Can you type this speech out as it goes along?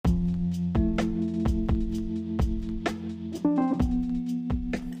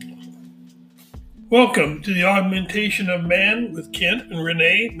Welcome to the Augmentation of Man with Kent and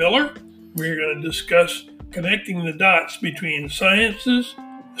Renee Miller. We're going to discuss connecting the dots between sciences,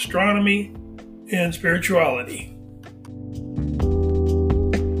 astronomy, and spirituality.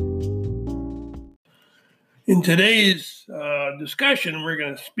 In today's discussion, we're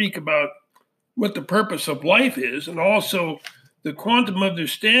going to speak about what the purpose of life is and also the quantum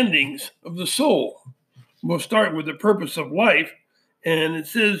understandings of the soul. We'll start with the purpose of life, and it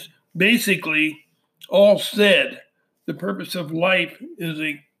says basically, all said, the purpose of life is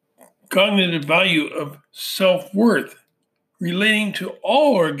a cognitive value of self-worth relating to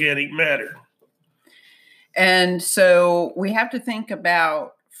all organic matter. And so we have to think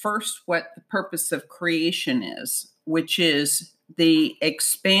about first what the purpose of creation is, which is the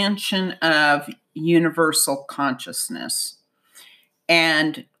expansion of universal consciousness.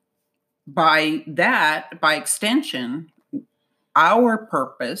 And by extension, our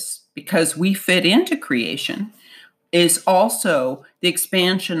purpose, because we fit into creation, is also the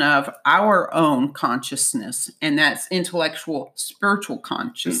expansion of our own consciousness, and that's intellectual, spiritual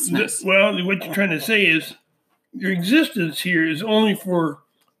consciousness. Well, what you're trying to say is your existence here is only for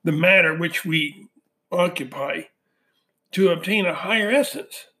the matter which we occupy to obtain a higher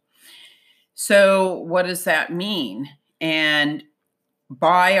essence. So what does that mean? And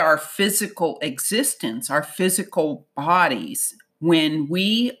by our physical existence, our physical bodies, when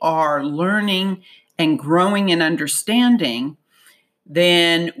we are learning and growing in understanding,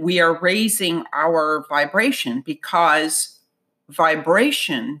 then we are raising our vibration, because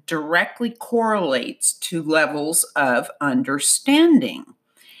vibration directly correlates to levels of understanding.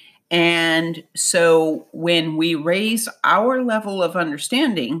 And so when we raise our level of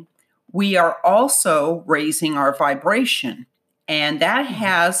understanding, we are also raising our vibration. And that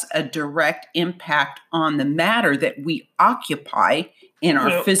has a direct impact on the matter that we occupy in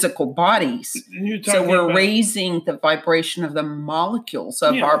our physical bodies. So we're raising the vibration of the molecules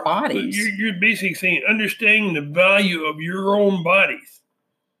of our bodies. You're basically saying understanding the value of your own bodies.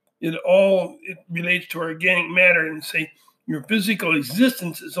 It relates to organic matter, and say your physical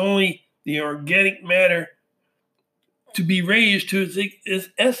existence is only the organic matter to be raised to its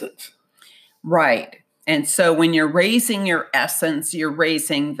essence. Right. And so when you're raising your essence, you're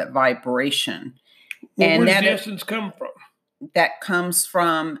raising the vibration. Well, and where does the essence come from? That comes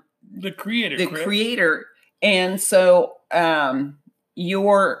from the Creator. The Creator. And so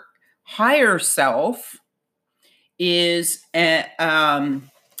your higher self is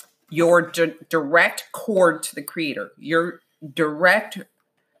your direct cord to the Creator, your direct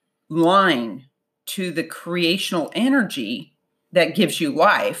line to the creational energy that gives you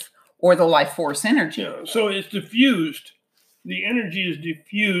life, or the life force energy. Yeah, so it's diffused. The energy is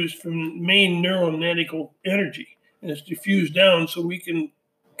diffused from main neuronetical energy, and it's diffused down so we can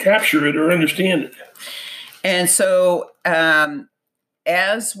capture it or understand it. And so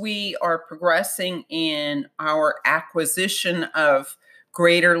as we are progressing in our acquisition of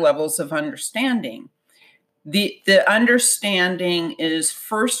greater levels of understanding, the understanding is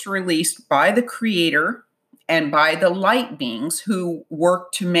first released by the Creator and by the light beings who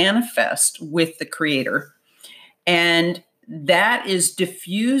work to manifest with the Creator. And that is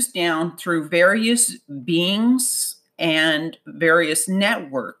diffused down through various beings and various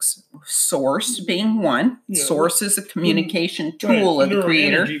networks. Source being one. Yeah. Source is a communication tool of the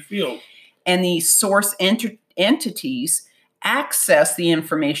Creator. Field. And these source entities access the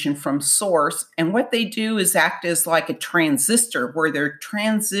information from source. And what they do is act as like a transistor, where they're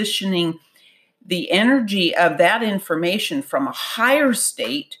transitioning the energy of that information from a higher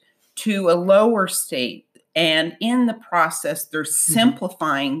state to a lower state. And in the process, they're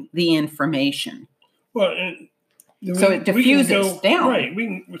simplifying the information. Well, so it diffuses down. Right.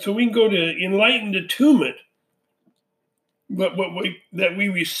 We can go to enlightened attunement. But that we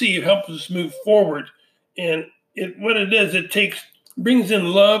receive helps us move forward. And what it does, it brings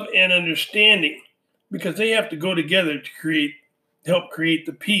in love and understanding, because they have to go together to help create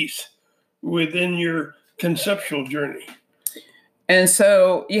the peace within your conceptual journey. And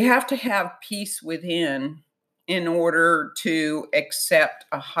so you have to have peace within in order to accept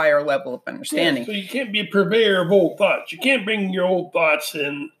a higher level of understanding. Yeah, so you can't be a purveyor of old thoughts. You can't bring your old thoughts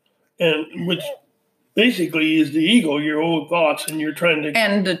in, and which basically is the ego, your old thoughts, and you're trying to...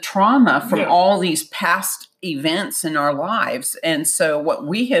 And the trauma from all these past events in our lives. And so what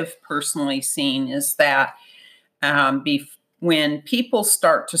we have personally seen is that when people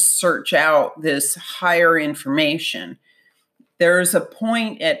start to search out this higher information, there's a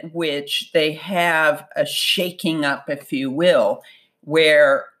point at which they have a shaking up, if you will,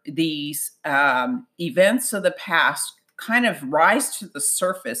 where these events of the past kind of rise to the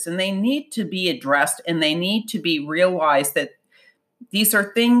surface, and they need to be addressed, and they need to be realized that these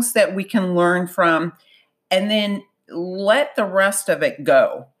are things that we can learn from, and then let the rest of it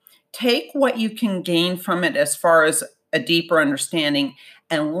go. Take what you can gain from it as far as a deeper understanding,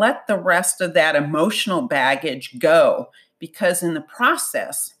 and let the rest of that emotional baggage go, because in the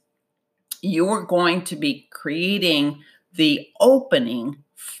process, you are going to be creating the opening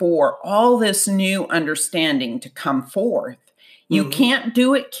for all this new understanding to come forth. You can't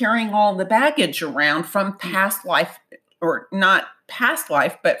do it carrying all the baggage around from past life, or not past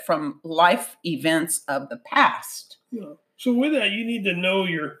life, but from life events of the past. Yeah. So with that, you need to know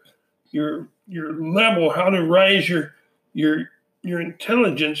your level, how to rise your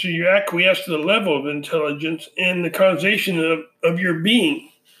intelligence, or you acquiesce to the level of intelligence and the causation of your being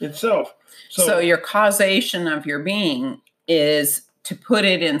itself. So your causation of your being is, to put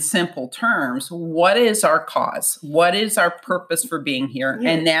it in simple terms, what is our cause? What is our purpose for being here?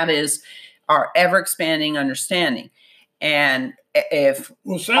 Yeah. And that is our ever-expanding understanding. And if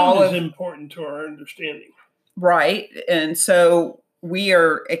sound is important to our understanding. Right. And so we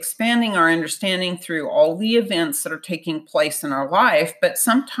are expanding our understanding through all the events that are taking place in our life, but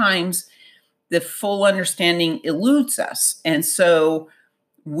sometimes the full understanding eludes us. And so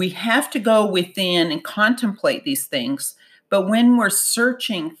we have to go within and contemplate these things. But when we're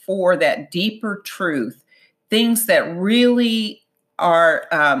searching for that deeper truth, things that really are,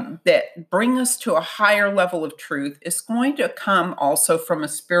 that bring us to a higher level of truth, is going to come also from a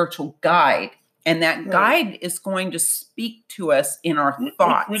spiritual guide. And that guide is going to speak to us in our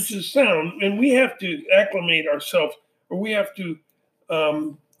thoughts. Which is sound. And we have to acclimate ourselves, or we have to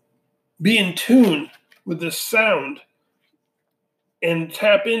be in tune with the sound and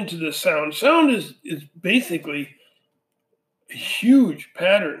tap into the sound. Sound is basically a huge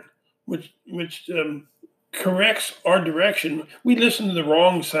pattern which corrects our direction. We listen to the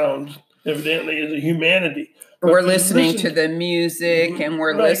wrong sounds, evidently, as a humanity. But we're listening to the music, and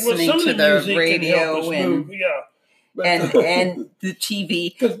we're listening to the radio and the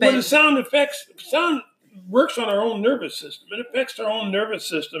TV. Because the sound works on our own nervous system. It affects our own nervous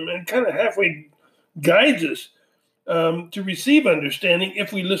system and kind of halfway guides us to receive understanding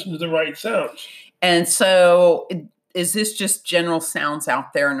if we listen to the right sounds. And so, is this just general sounds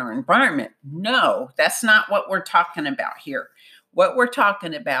out there in our environment? No, that's not what we're talking about here. What we're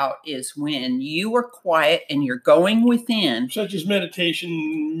talking about is when you are quiet and you're going within. Such as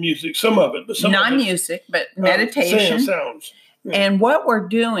meditation, music, some of it. But some not music, but meditation. Sounds. Yeah. And what we're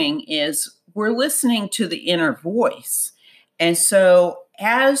doing is we're listening to the inner voice. And so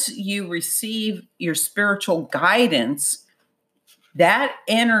as you receive your spiritual guidance, that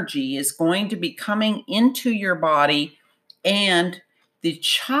energy is going to be coming into your body, and the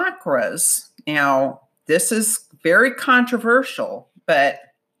chakras. Now, this is very controversial, but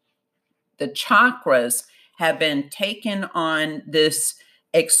the chakras have been taken on this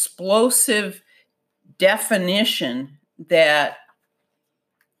explosive definition that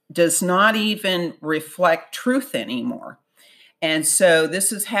does not even reflect truth anymore. And so this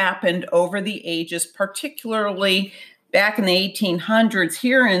has happened over the ages, particularly back in the 1800s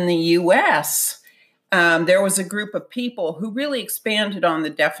here in the U.S. There was a group of people who really expanded on the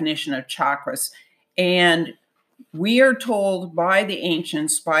definition of chakras. And we are told by the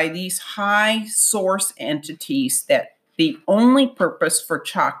ancients, by these high source entities, that the only purpose for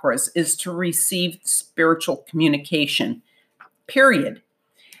chakras is to receive spiritual communication, period.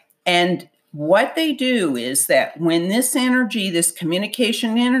 And what they do is that when this energy, this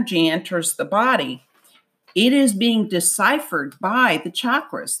communication energy, enters the body, it is being deciphered by the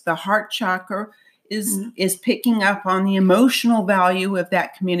chakras. The heart chakra is picking up on the emotional value of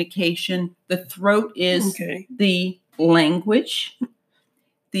that communication. The throat is the language.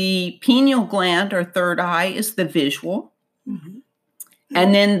 The pineal gland, or third eye, is the visual. Mm-hmm.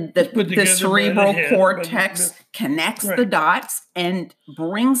 And then the cerebral cortex connects the dots and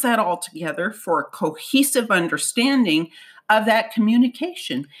brings that all together for a cohesive understanding of that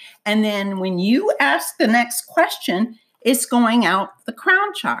communication. And then when you ask the next question, it's going out the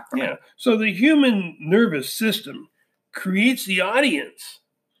crown chakra. Yeah. So the human nervous system creates the audience,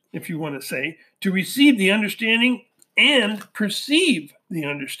 if you want to say, to receive the understanding and perceive the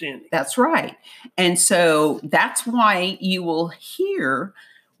understanding. That's right. And so that's why you will hear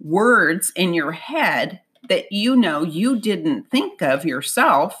words in your head that you know you didn't think of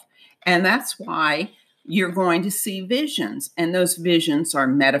yourself. And that's why you're going to see visions. And those visions are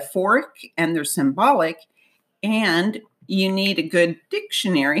metaphoric and they're symbolic. And you need a good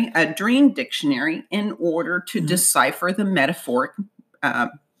dictionary, a dream dictionary, in order to decipher the metaphoric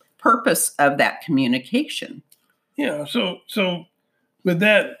purpose of that communication. Yeah. So with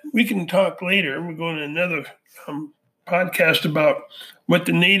that, we can talk later. We're going to another podcast about what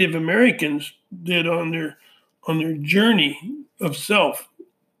the Native Americans did on their journey of self,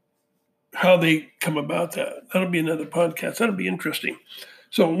 how they come about that. That'll be another podcast. That'll be interesting.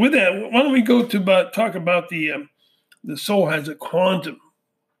 So with that, why don't we go to talk about the soul has a quantum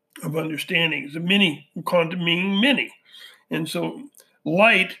of understanding. It's a many, quantum meaning many. And so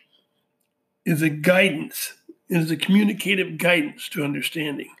light is a guidance, is a communicative guidance to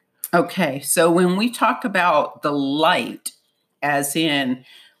understanding. Okay, so when we talk about the light, as in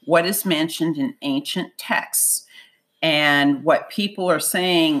what is mentioned in ancient texts, and what people are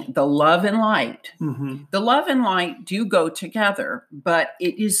saying, the love and light, the love and light do go together, but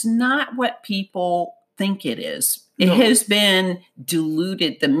it is not what people think it is. It has been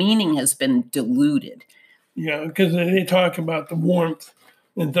diluted. The meaning has been diluted. Yeah, because they talk about the warmth,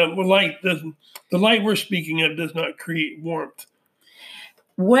 and the light we're speaking of does not create warmth.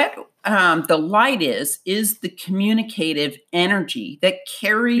 What the light is the communicative energy that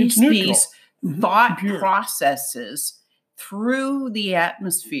carries these thought processes through the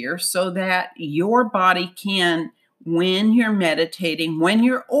atmosphere so that your body can, when you're meditating, when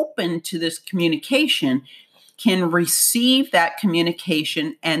you're open to this communication, can receive that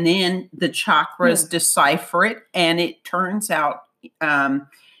communication, and then the chakras decipher it, and it turns out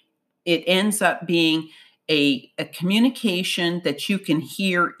it ends up being a communication that you can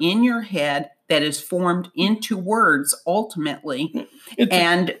hear in your head that is formed into words ultimately,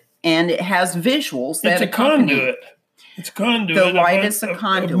 and it has visuals that it's a conduit. It's a conduit. The light is a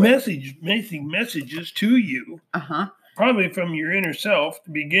conduit. Messages to you, probably from your inner self to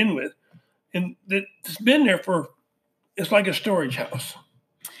begin with, and it's been there it's like a storage house.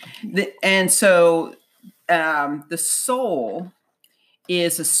 And so the soul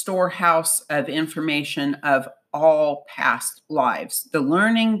is a storehouse of information of all past lives. The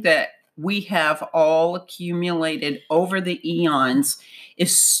learning that we have all accumulated over the eons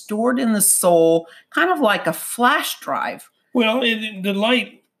is stored in the soul, kind of like a flash drive. Well, the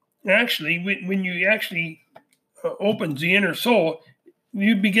light, actually, when you actually opens the inner soul,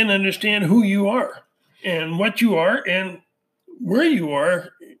 you begin to understand who you are and what you are and where you are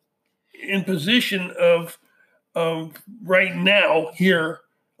in position of right now here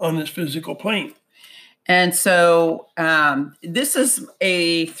on this physical plane. And so this is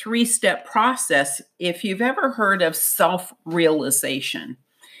a 3-step process. If you've ever heard of self-realization,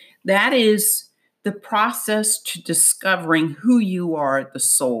 that is the process to discovering who you are at the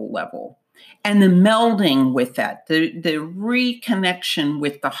soul level, and the melding with that, the reconnection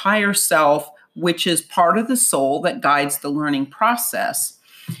with the higher self, which is part of the soul that guides the learning process.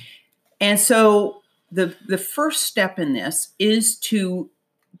 And so the first step in this is to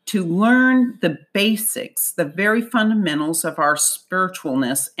learn the basics, the very fundamentals of our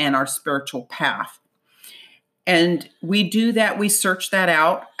spiritualness and our spiritual path. And we do that, we search that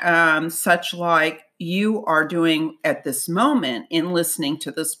out, such like you are doing at this moment in listening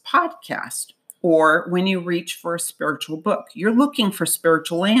to this podcast, or when you reach for a spiritual book. You're looking for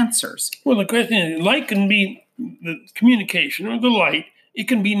spiritual answers. Well, the question is, light can be the communication or the light. It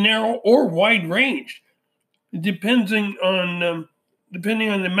can be narrow or wide ranged, depending on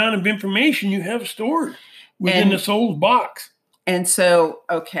the amount of information you have stored within the soul's box. And so,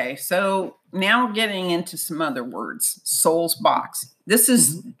 okay, so now getting into some other words, soul's box. This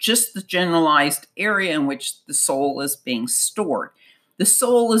is just the generalized area in which the soul is being stored. The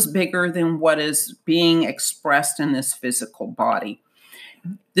soul is bigger than what is being expressed in this physical body.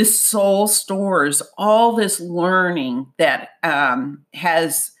 This soul stores all this learning that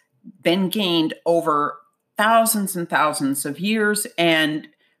has been gained over thousands and thousands of years, and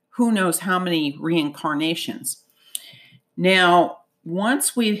who knows how many reincarnations. Now,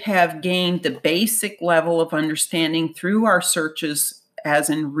 once we have gained the basic level of understanding through our searches, as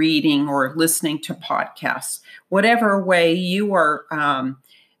in reading or listening to podcasts, whatever way you are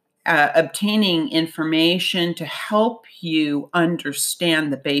obtaining information to help you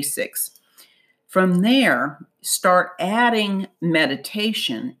understand the basics, from there, start adding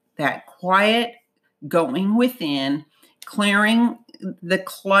meditation, that quiet going within, clearing the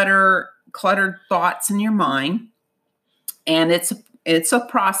cluttered thoughts in your mind. And it's a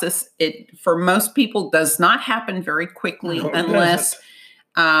process. It, for most people, does not happen very quickly unless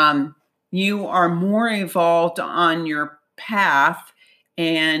you are more evolved on your path.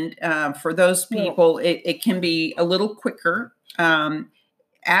 And for those people, it can be a little quicker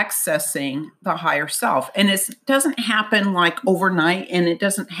accessing the higher self. And it doesn't happen like overnight, and it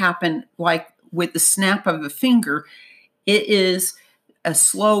doesn't happen like with the snap of a finger. It is a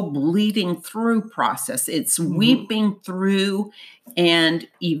slow bleeding through process. It's weeping through, and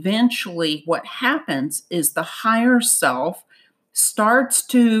eventually what happens is the higher self starts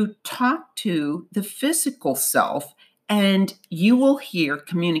to talk to the physical self, and you will hear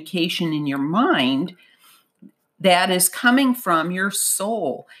communication in your mind that is coming from your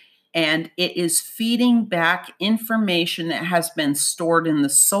soul. And it is feeding back information that has been stored in the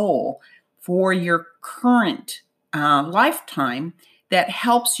soul for your current lifetime that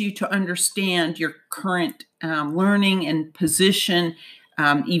helps you to understand your current learning and position,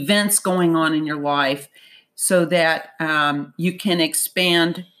 events going on in your life, so that you can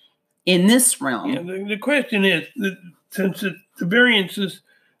expand in this realm. Yeah, the question is, since the variances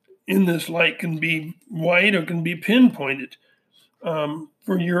in this light can be wide or can be pinpointed,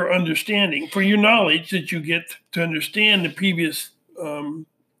 for your understanding, for your knowledge that you get to understand the previous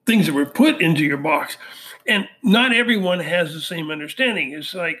things that were put into your box. And not everyone has the same understanding.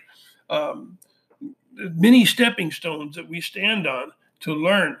 It's like many stepping stones that we stand on to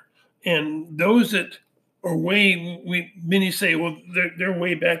learn. And those that are many say, well, they're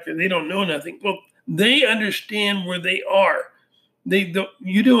way back there. They don't know nothing. Well, they understand where they are.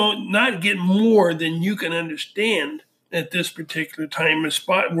 You do not get more than you can understand at this particular time and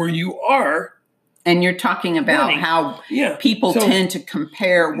spot where you are. And you're talking about how people tend to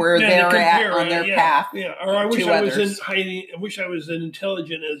compare where they're at on their path. Yeah, or I wish I wish I was as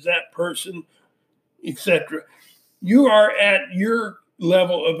intelligent as that person, etc. You are at your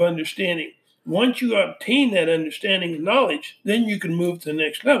level of understanding. Once you obtain that understanding and knowledge, then you can move to the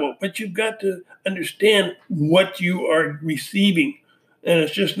next level. But you've got to understand what you are receiving, and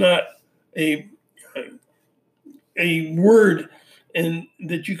it's just not a word and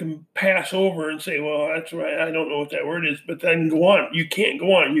that you can pass over and say, well, that's right, I don't know what that word is, but then go on. You can't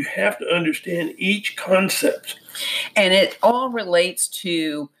go on. You have to understand each concept. And it all relates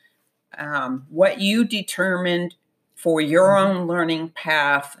to what you determined for your own learning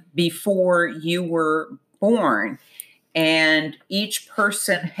path before you were born. And each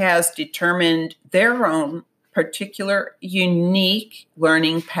person has determined their own particular unique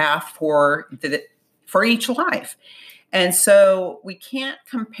learning path for each life. And so we can't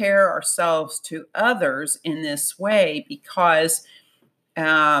compare ourselves to others in this way, because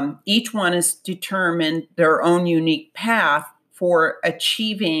each one has determined their own unique path for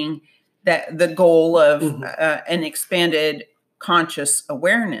achieving the goal of an expanded conscious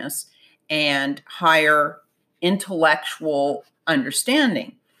awareness and higher intellectual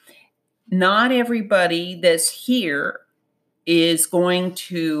understanding. Not everybody that's here is going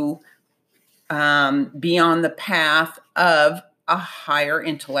to be on the path of a higher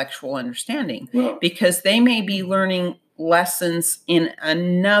intellectual understanding, because they may be learning lessons in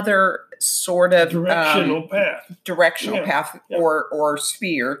another sort of directional path or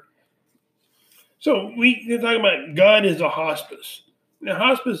sphere. So we're talking about God is a hospice. Now,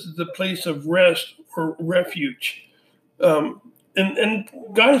 hospice is a place of rest or refuge. And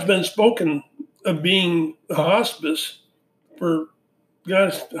God has been spoken of being a hospice for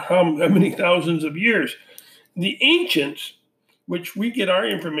God's how many thousands of years. The ancients, which we get our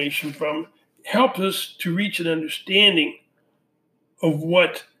information from, help us to reach an understanding of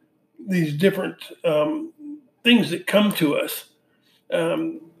what these different things that come to us.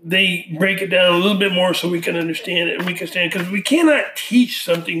 They break it down a little bit more so we can understand it, and we can stand, because we cannot teach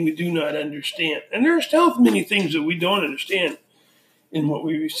something we do not understand. And there are still many things that we don't understand in what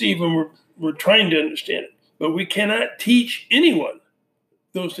we receive when we're trying to understand it. But we cannot teach anyone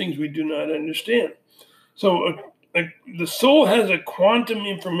those things we do not understand. So the soul has a quantum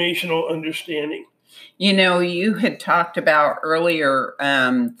informational understanding. You know, you had talked about earlier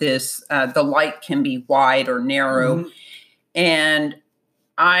the light can be wide or narrow. And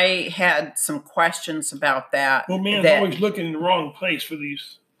I had some questions about that. Well, man's always looking in the wrong place for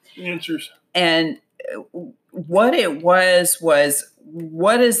these answers. And what it was,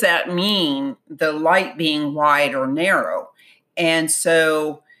 what does that mean, the light being wide or narrow? And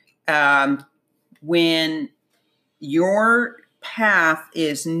so when your path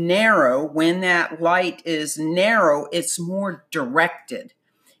is narrow, when that light is narrow, it's more directed.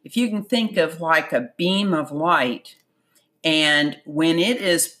 If you can think of like a beam of light, and when it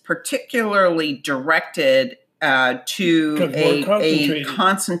is particularly directed to a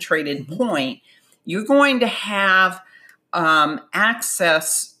concentrated point, you're going to have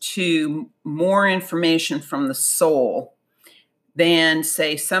access to more information from the soul than,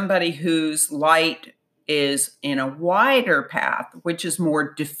 say, somebody whose light is in a wider path, which is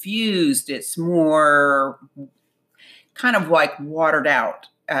more diffused. It's more kind of like watered out,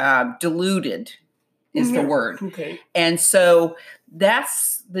 diluted. is the word. Okay. And so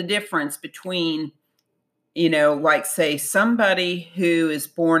that's the difference between, like say somebody who is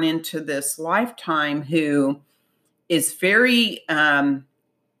born into this lifetime who is very,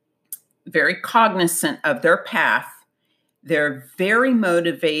 very cognizant of their path. They're very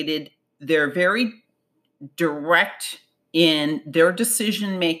motivated. They're very direct in their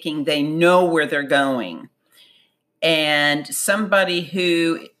decision making. They know where they're going. And somebody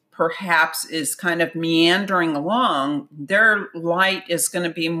who perhaps is kind of meandering along, their light is going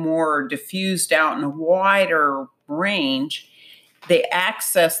to be more diffused out in a wider range. The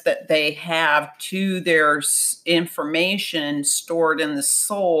access that they have to their information stored in the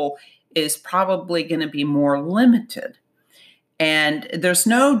soul is probably going to be more limited. And there's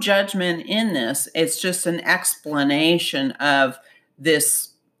no judgment in this. It's just an explanation of this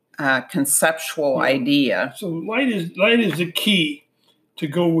conceptual idea. So light is the key to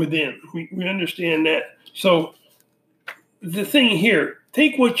go within. We understand that. So the thing here,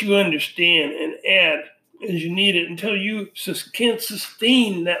 take what you understand and add as you need it until you can't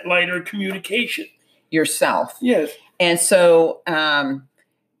sustain that light or communication Yourself. Yes. And so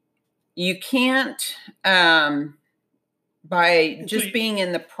you can't, by just being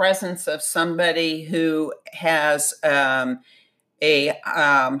in the presence of somebody who has a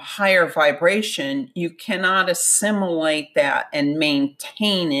higher vibration, you cannot assimilate that and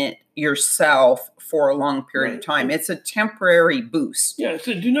maintain it yourself for a long period of time. It's a temporary boost. Yeah,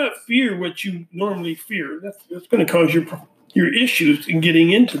 so do not fear what you normally fear. That's going to cause your issues in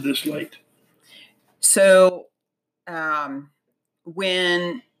getting into this light. So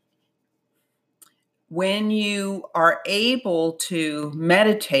when you are able to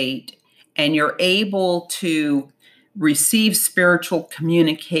meditate and you're able to receive spiritual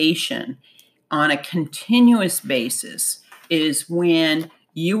communication on a continuous basis is when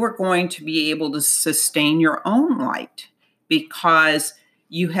you are going to be able to sustain your own light, because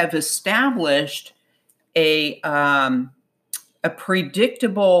you have established a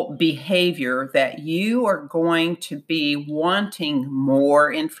predictable behavior that you are going to be wanting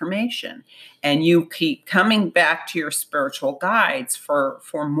more information, and you keep coming back to your spiritual guides for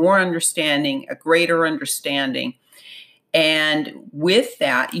more understanding, a greater understanding. And with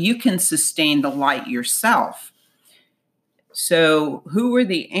that, you can sustain the light yourself. So who were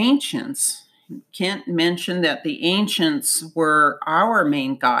the ancients? Kent mentioned that the ancients were our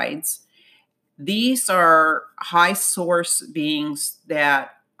main guides. These are high source beings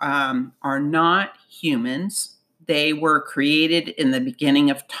that are not humans. They were created in the beginning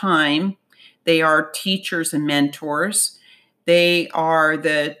of time. They are teachers and mentors. They are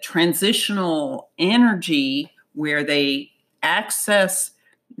the transitional energy where they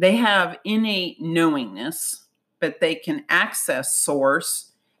have innate knowingness, but they can access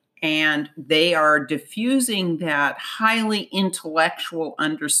source, and they are diffusing that highly intellectual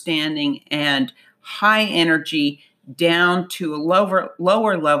understanding and high energy down to a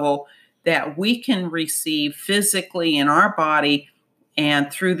lower level that we can receive physically in our body and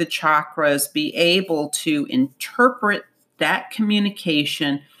through the chakras, be able to interpret that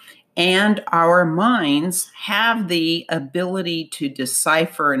communication. And our minds have the ability to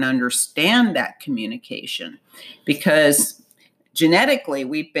decipher and understand that communication, because genetically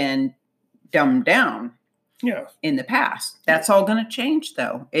we've been dumbed down in the past. That's all going to change,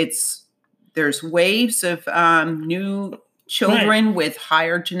 though. There's waves of new children with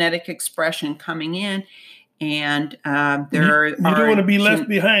higher genetic expression coming in. And you don't want to be left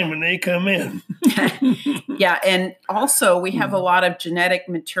behind when they come in. Yeah, and also we have a lot of genetic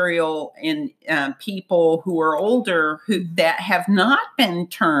material in people who are older that have not been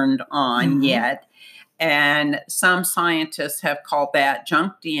turned on yet, and some scientists have called that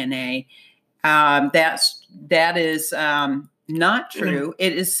junk DNA. That is not true.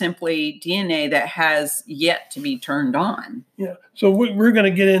 It is simply DNA that has yet to be turned on. Yeah. So we're going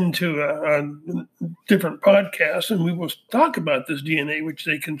to get into a different podcast, and we will talk about this DNA, which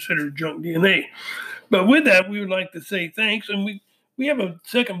they consider junk DNA. But with that, we would like to say thanks. And we have a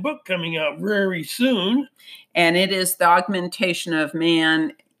second book coming out very soon. And it is The Augmentation of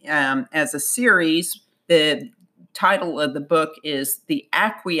Man as a series. The title of the book is The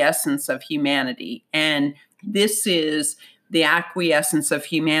Acquiescence of Humanity. And this is the acquiescence of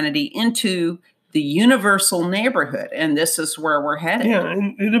humanity into the universal neighborhood. And this is where we're headed. Yeah,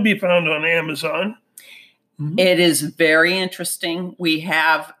 and it'll be found on Amazon. It is very interesting. We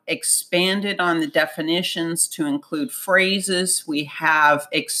have expanded on the definitions to include phrases. We have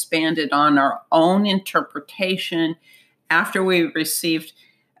expanded on our own interpretation after we received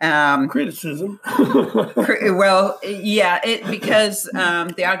Criticism. Well, yeah, because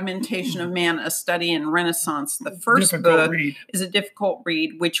The Augmentation of Man, A Study in Renaissance, the first book is a difficult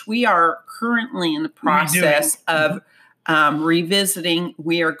read, which we are currently in the process of revisiting.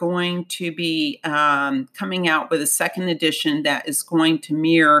 We are going to be coming out with a second edition that is going to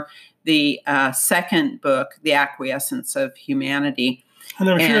mirror the second book, The Acquiescence of Humanity. And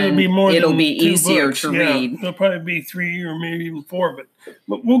I'm sure it'll be more. It'll than be two easier books. to read. It'll probably be 3 or maybe even 4, but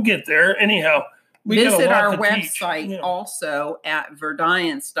we'll get there. Anyhow, we visit got a lot our to website teach. also at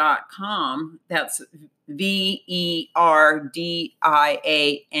verdiance.com. That's VERDIANCE.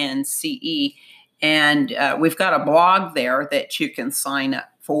 And we've got a blog there that you can sign up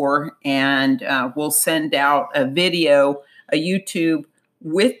for. And we'll send out a video, a YouTube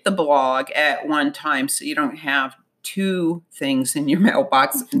with the blog at one time, so you don't have 2 things in your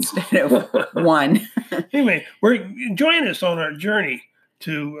mailbox instead of 1. Anyway, join us on our journey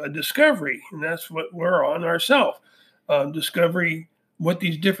to discovery, and that's what we're on ourselves. Discovery, what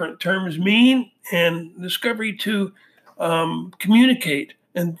these different terms mean, and discovery to communicate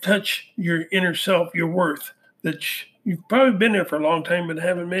and touch your inner self, your worth, that you've probably been there for a long time but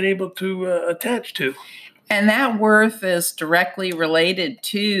haven't been able to attach to. And that worth is directly related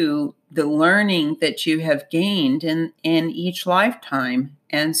to the learning that you have gained in each lifetime.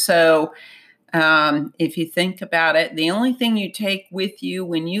 And so if you think about it, the only thing you take with you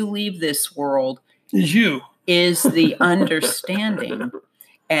when you leave this world is the understanding.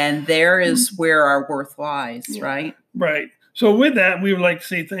 And there is where our worth lies, right? Right. So with that, we would like to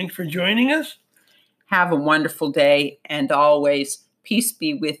say thanks for joining us. Have a wonderful day, and always peace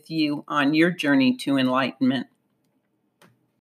be with you on your journey to enlightenment.